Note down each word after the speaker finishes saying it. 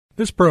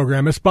This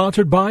program is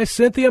sponsored by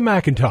Cynthia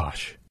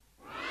McIntosh.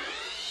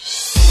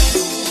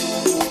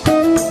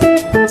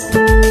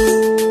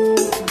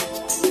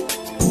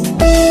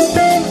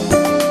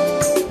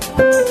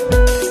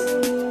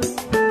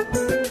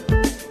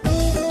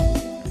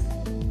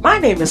 My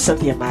name is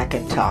Cynthia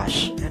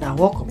McIntosh, and I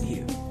welcome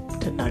you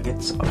to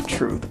Nuggets of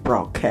Truth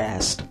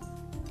broadcast.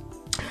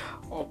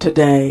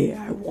 Today,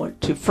 I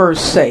want to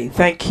first say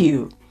thank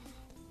you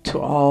to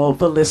all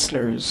the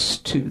listeners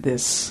to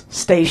this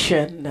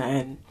station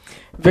and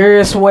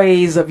various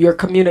ways of your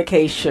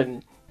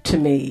communication to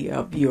me,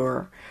 of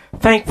your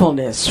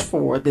thankfulness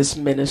for this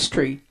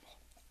ministry.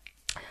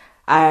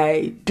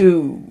 I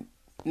do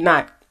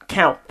not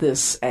count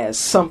this as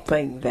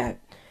something that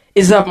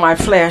is of my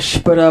flesh,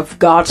 but of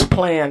God's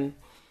plan.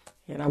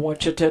 And I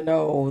want you to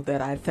know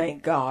that I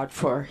thank God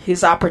for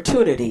his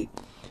opportunity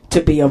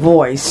to be a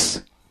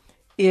voice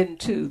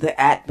into the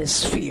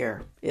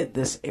atmosphere in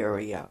this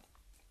area.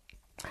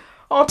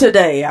 On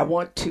today, I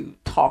want to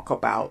talk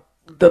about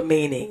the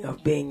meaning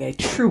of being a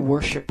true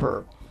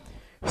worshiper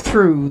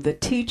through the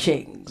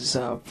teachings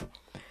of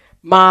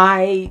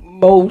my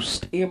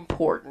most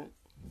important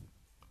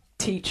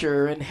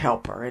teacher and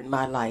helper in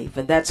my life,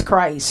 and that's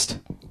Christ.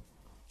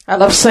 I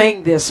love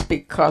saying this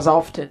because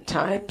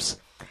oftentimes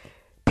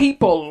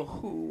people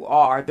who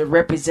are the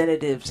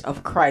representatives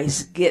of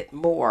Christ get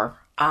more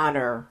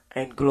honor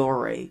and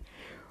glory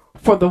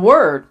for the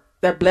word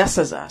that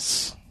blesses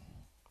us.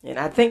 And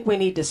I think we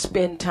need to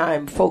spend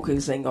time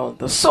focusing on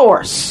the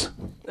source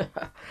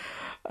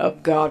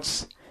of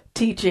God's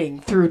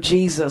teaching through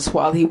Jesus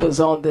while he was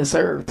on this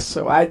earth.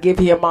 So I give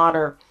him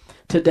honor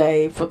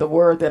today for the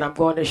word that I'm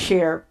going to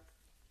share.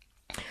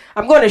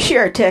 I'm going to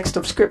share a text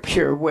of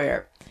scripture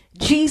where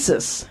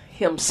Jesus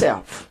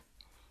himself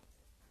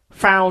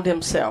found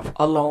himself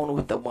alone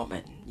with the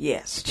woman.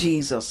 Yes,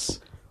 Jesus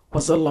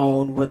was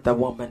alone with the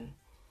woman.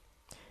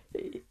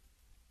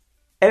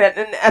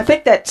 And I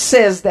think that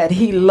says that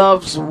he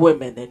loves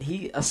women, and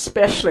he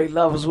especially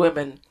loves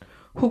women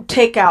who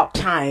take out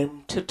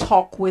time to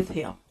talk with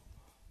him.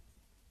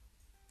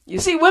 You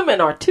see,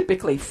 women are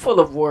typically full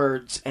of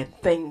words and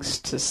things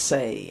to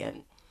say,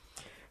 and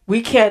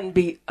we can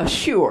be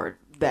assured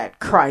that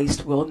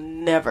Christ will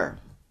never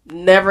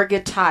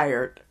get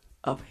tired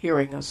of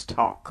hearing us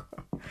talk.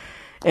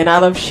 And I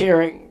love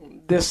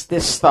sharing this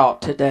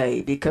thought today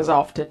because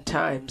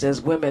oftentimes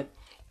as women,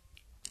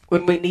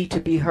 when we need to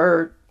be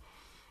heard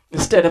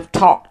instead of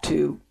talked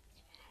to,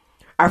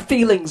 our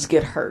feelings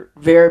get hurt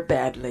very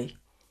badly.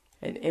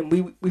 And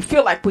we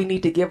feel like we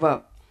need to give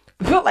up.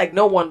 We feel like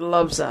no one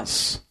loves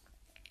us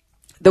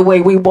the way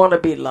we want to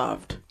be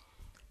loved.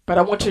 But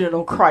I want you to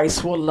know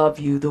Christ will love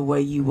you the way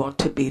you want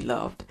to be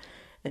loved.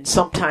 And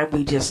sometimes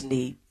we just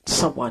need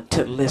someone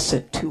to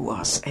listen to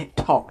us and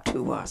talk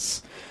to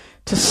us,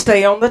 to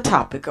stay on the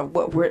topic of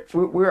what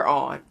we're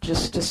on,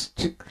 just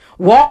to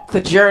walk the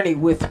journey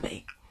with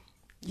me.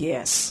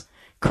 Yes,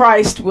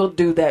 Christ will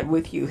do that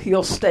with you.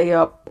 He'll stay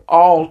up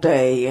all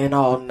day and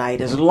all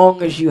night as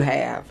long as you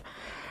have.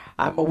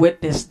 I'm a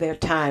witness. There are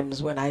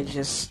times when I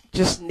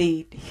just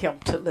need him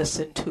to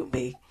listen to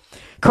me.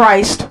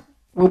 Christ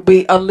will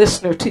be a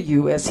listener to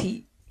you as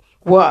he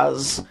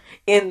was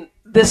in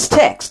this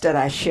text that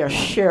I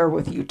share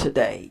with you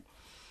today.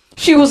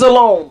 She was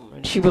alone,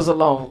 and she was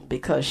alone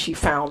because she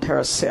found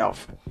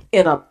herself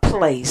in a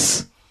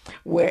place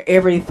where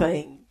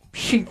everything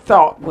she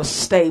thought was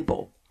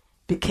stable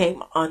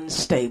became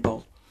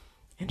unstable,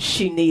 and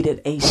she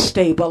needed a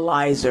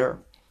stabilizer.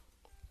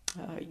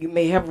 You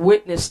may have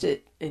witnessed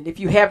it, and if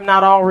you have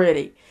not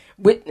already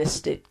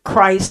witnessed it,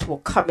 Christ will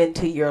come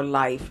into your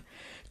life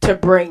to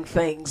bring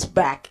things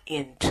back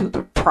into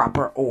the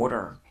proper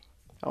order.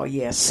 Oh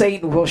yes,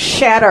 Satan will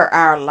shatter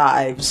our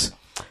lives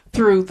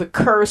through the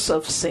curse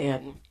of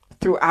sin,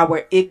 through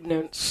our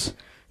ignorance,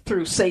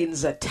 through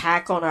Satan's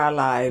attack on our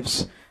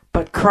lives.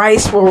 But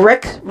Christ will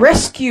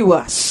rescue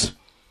us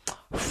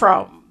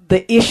from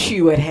the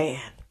issue at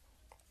hand.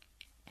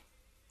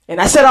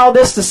 And I said all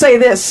this to say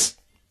this: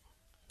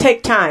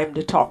 take time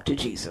to talk to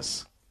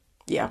Jesus.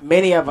 Yeah,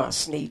 many of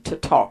us need to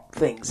talk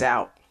things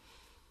out.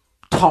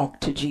 Talk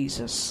to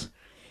Jesus.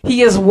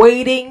 He is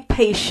waiting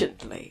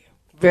patiently,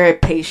 very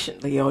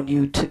patiently on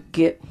you to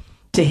get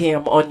to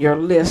him on your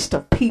list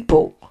of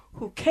people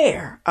who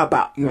care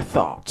about your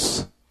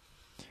thoughts.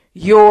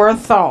 Your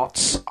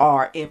thoughts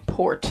are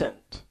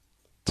important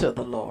to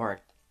the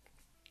Lord.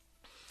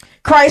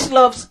 Christ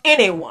loves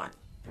anyone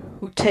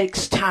who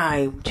takes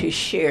time to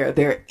share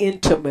their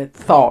intimate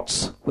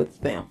thoughts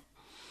with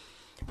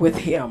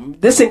him.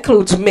 This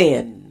includes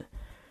men,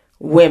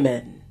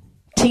 women,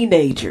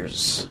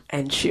 teenagers,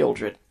 and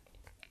children.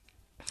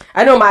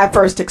 I know my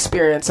first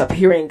experience of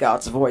hearing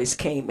God's voice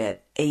came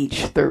at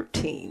age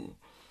 13.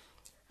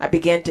 I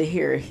began to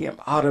hear him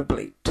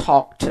audibly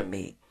talk to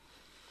me.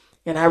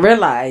 And I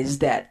realized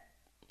that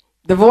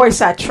the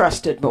voice I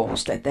trusted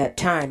most at that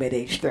time at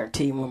age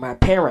 13 were my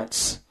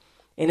parents.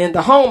 And in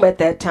the home at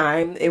that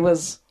time, it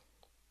was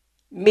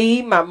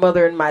me, my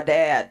mother, and my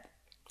dad.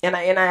 And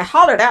I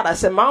hollered out. I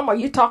said, "Mom, are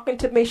you talking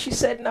to me?" She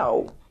said,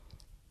 "No."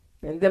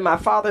 And then my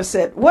father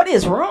said, what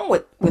is wrong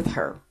with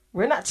her?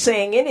 We're not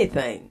saying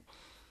anything.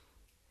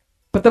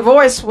 But the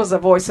voice was a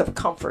voice of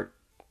comfort,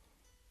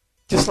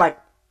 just like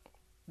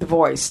the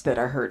voice that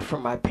I heard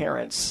from my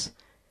parents.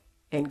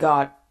 And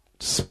God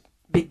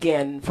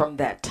began from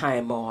that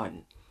time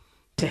on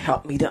to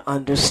help me to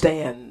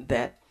understand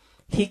that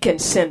he can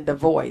send a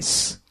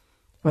voice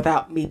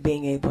without me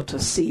being able to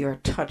see or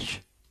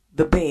touch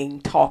the being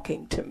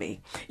talking to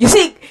me. You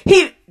see,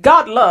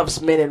 God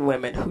loves men and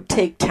women who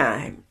take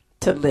time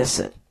to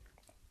listen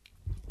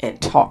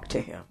and talk to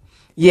him.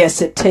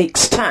 Yes, it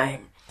takes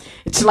time.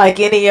 It's like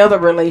any other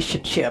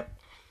relationship.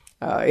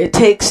 It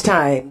takes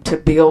time to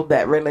build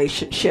that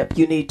relationship.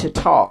 You need to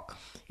talk.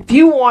 If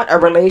you want a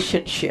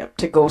relationship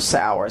to go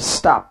sour,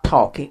 stop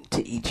talking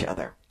to each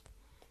other.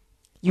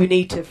 You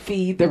need to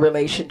feed the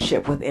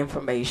relationship with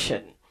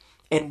information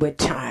and with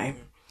time.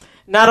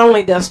 Not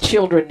only does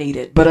children need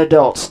it, but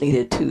adults need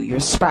it too. Your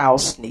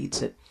spouse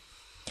needs it.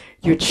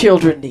 Your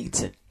children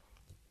needs it.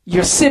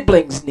 Your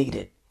siblings need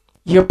it.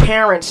 Your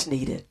parents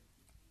need it.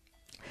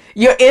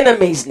 Your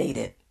enemies need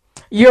it.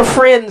 Your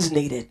friends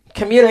need it.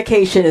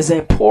 Communication is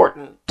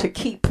important to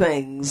keep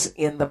things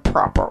in the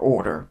proper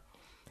order.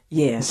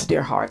 Yes,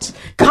 dear hearts.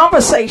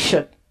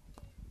 Conversation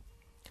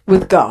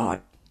with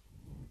God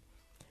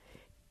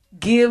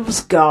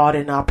gives God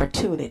an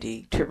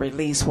opportunity to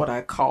release what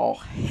I call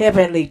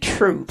heavenly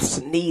truths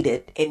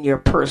needed in your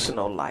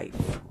personal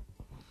life.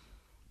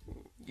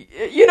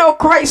 You know,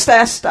 Christ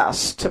asked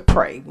us to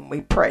pray. When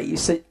we pray, you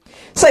say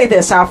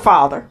this, our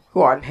Father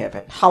who art in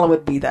heaven,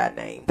 hallowed be thy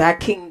name. Thy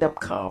kingdom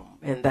come,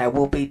 and thy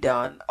will be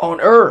done on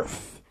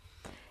earth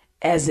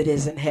as it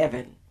is in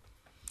heaven.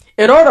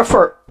 In order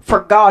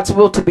for God's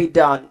will to be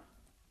done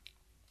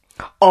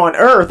on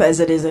earth as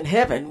it is in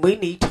heaven, we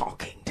need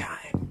talking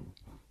time.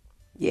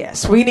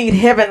 Yes, we need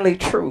heavenly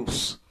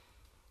truths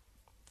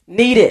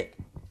needed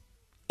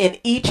in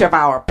each of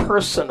our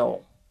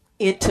personal,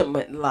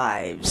 intimate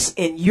lives,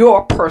 in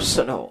your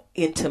personal,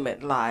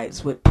 intimate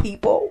lives with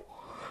people,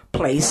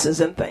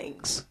 places, and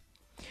things.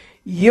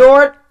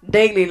 Your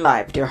daily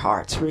life, dear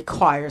hearts,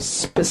 requires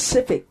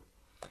specific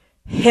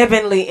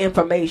heavenly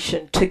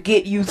information to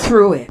get you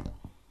through it.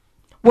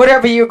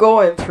 Whatever you're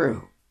going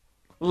through,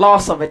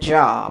 loss of a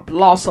job,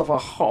 loss of a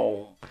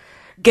home,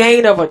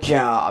 gain of a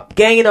job,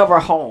 gain of a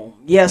home.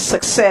 Yes,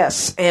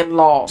 success and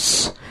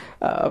loss.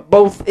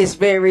 Both is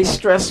very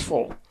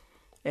stressful.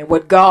 And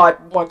what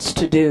God wants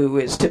to do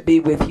is to be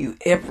with you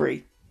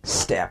every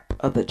step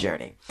of the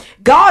journey.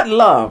 God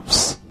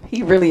loves,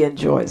 he really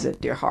enjoys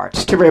it, dear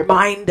hearts, to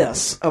remind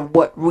us of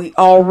what we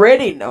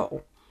already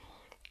know,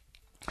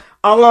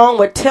 along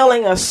with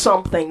telling us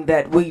something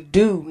that we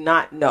do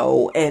not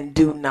know and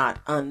do not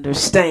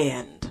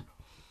understand.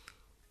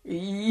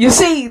 You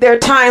see, there are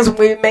times when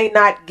we may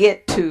not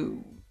get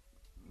to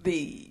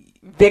the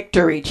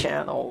Victory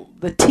Channel,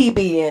 the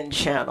TBN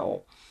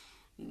channel,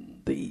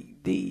 the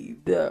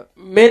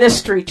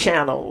ministry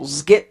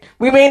channels.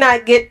 We may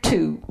not get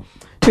to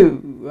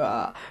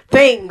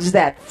things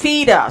that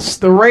feed us,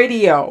 the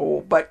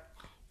radio, but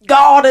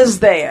God is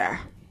there.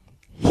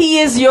 He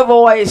is your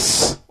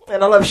voice.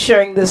 And I love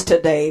sharing this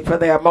today, for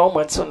there are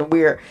moments when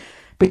we're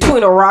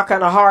between a rock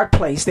and a hard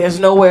place. There's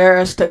nowhere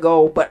else to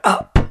go but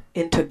up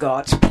into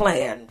God's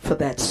plan for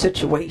that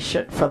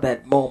situation, for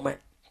that moment.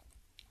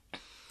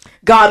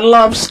 God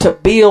loves to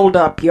build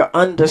up your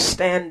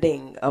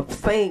understanding of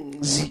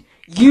things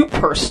you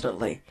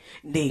personally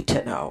need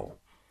to know.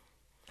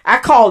 I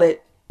call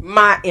it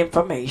my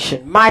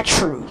information, my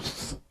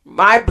truth,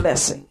 my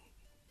blessing.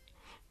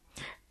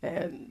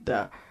 And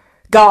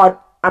God,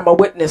 I'm a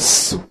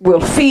witness, will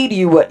feed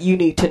you what you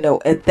need to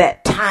know at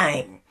that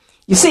time.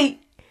 You see,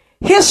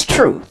 his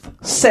truth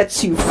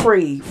sets you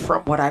free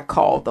from what I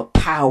call the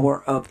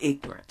power of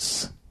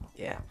ignorance.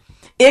 Yeah.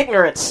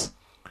 Ignorance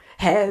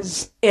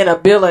has an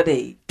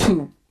ability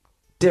to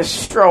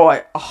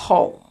destroy a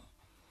home.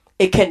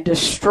 It can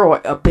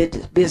destroy a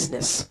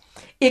business.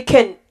 It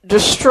can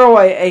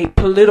destroy a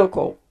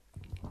political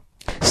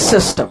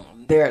system.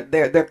 There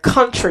are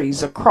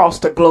countries across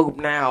the globe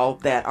now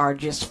that are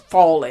just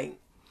falling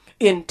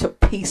into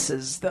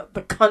pieces.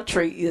 The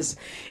country is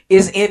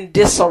in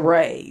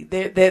disarray.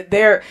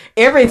 They're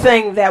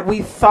everything that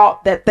we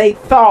thought that they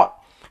thought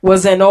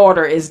was in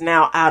order is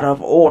now out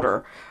of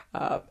order.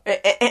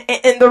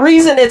 And the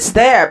reason it's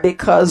there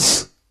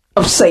because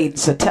of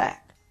Satan's attack.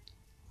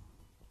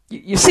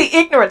 You see,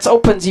 ignorance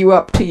opens you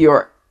up to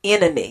your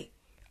enemy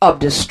of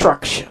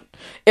destruction.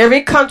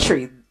 Every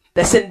country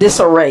that's in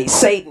disarray,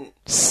 Satan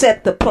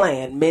set the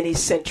plan many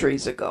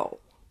centuries ago.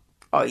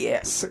 Oh,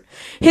 yes.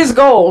 His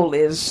goal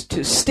is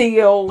to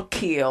steal,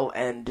 kill,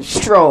 and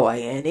destroy.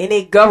 And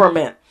any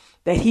government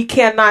that he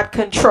cannot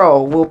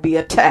control will be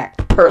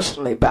attacked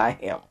personally by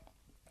him.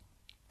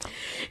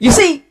 You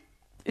see,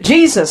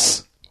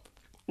 Jesus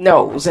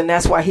knows, and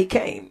that's why he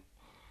came,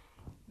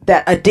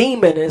 that a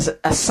demon is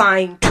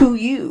assigned to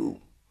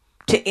you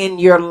to end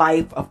your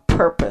life of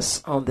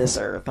purpose on this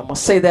earth. I'm going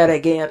to say that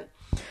again.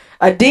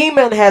 A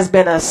demon has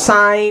been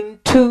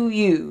assigned to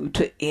you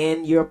to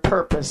end your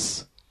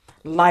purpose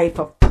life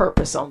of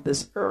purpose on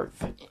this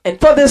earth. And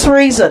for this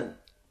reason,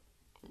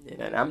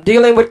 and I'm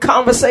dealing with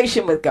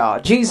conversation with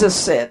God, Jesus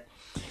said,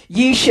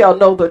 ye shall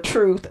know the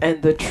truth,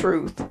 and the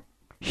truth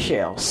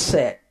shall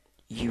set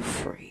you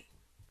free.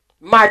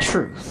 My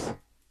truth.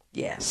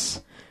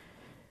 Yes.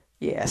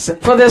 Yes.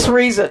 And for this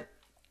reason,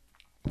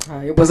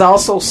 it was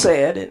also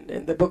said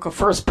in the book of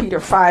 1 Peter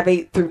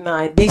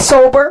 5:8-9, be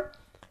sober,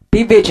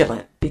 be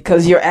vigilant,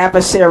 because your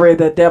adversary,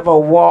 the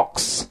devil,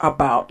 walks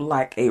about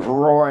like a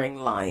roaring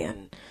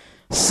lion,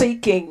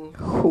 seeking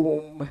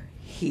whom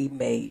he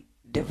may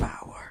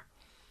devour.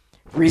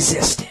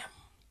 Resist him.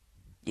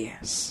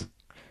 Yes.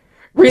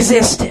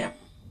 Resist him.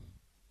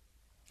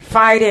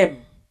 Fight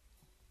him.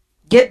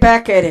 Get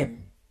back at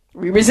him.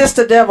 We resist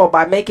the devil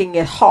by making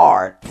it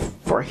hard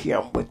for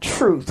him with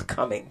truth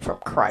coming from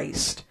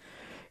Christ.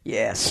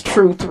 Yes,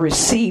 truth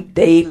received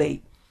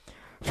daily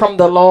from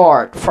the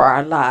Lord for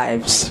our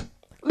lives.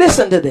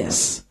 Listen to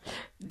this.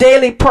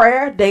 Daily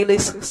prayer, daily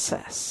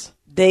success.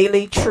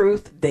 Daily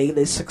truth,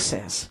 daily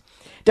success.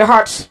 Dear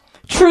hearts,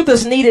 truth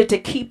is needed to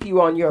keep you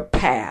on your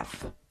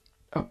path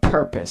of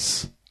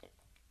purpose.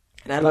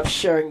 And I love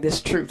sharing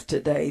this truth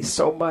today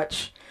so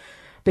much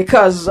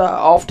because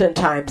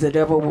oftentimes the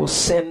devil will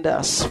send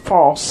us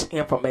false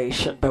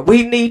information, but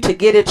we need to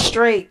get it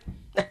straight.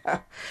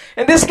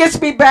 And this gets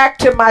me back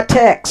to my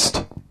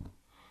text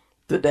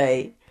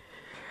today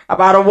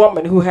about a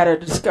woman who had a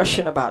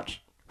discussion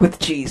with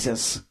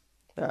Jesus.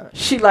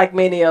 She, like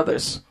many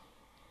others,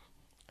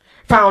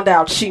 found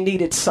out she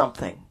needed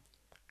something.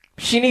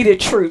 She needed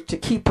truth to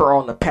keep her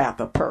on the path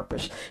of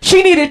purpose.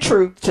 She needed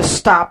truth to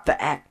stop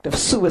the act of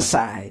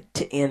suicide,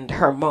 to end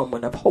her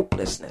moment of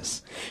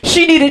hopelessness.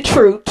 She needed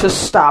truth to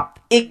stop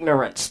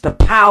ignorance, the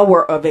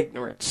power of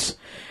ignorance.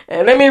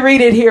 And let me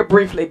read it here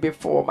briefly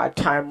before my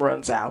time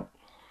runs out.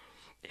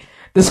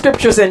 The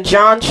scriptures in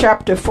John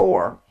chapter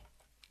 4,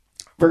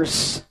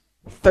 verse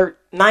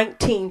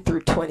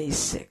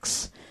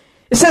 19-26.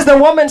 It says, the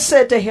woman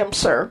said to him,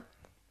 sir,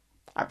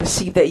 I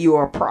perceive that you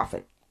are a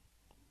prophet.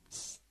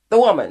 The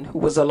woman, who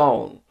was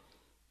alone,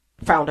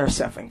 found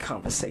herself in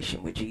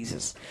conversation with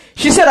Jesus.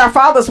 She said, our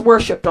fathers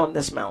worshipped on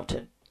this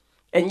mountain,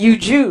 and you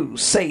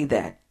Jews say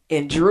that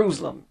in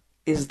Jerusalem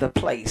is the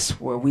place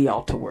where we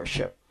ought to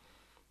worship.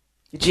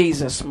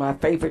 Jesus, my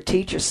favorite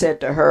teacher,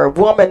 said to her,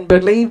 woman,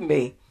 believe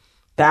me,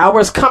 the hour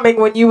is coming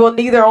when you will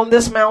neither on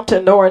this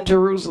mountain nor in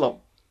Jerusalem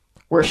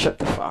worship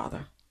the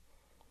Father.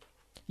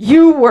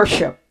 You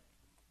worship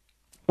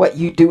what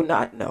you do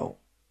not know.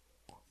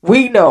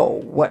 We know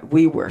what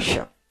we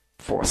worship,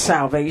 for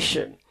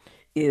salvation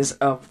is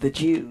of the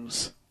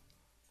Jews.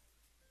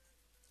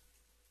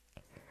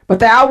 But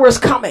the hour is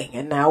coming,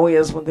 and now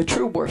is, when the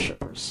true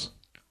worshipers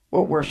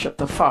will worship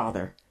the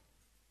Father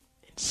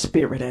in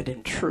spirit and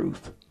in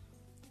truth.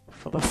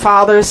 For the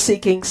Father is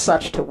seeking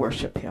such to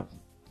worship him.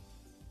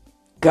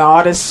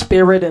 God is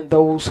spirit, and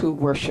those who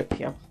worship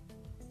him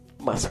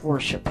must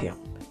worship him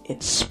in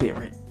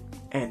spirit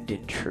and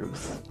in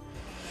truth.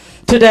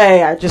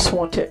 Today, I just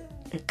want to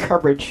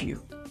encourage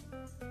you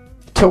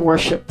to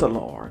worship the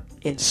Lord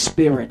in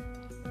spirit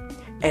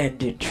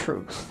and in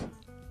truth.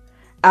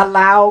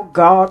 Allow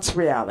God's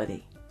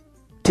reality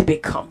to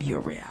become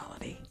your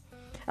reality.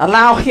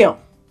 Allow him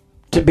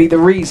to be the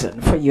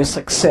reason for your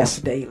success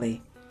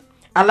daily.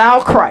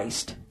 Allow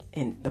Christ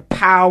in the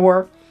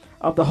power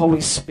of the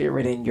Holy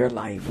Spirit in your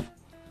life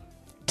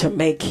to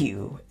make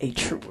you a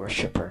true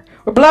worshiper.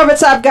 Well,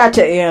 beloveds, I've got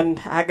to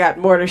end. I got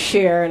more to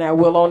share, and I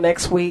will on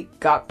next week.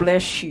 God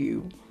bless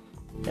you,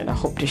 and I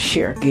hope to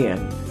share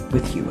again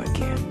with you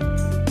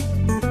again.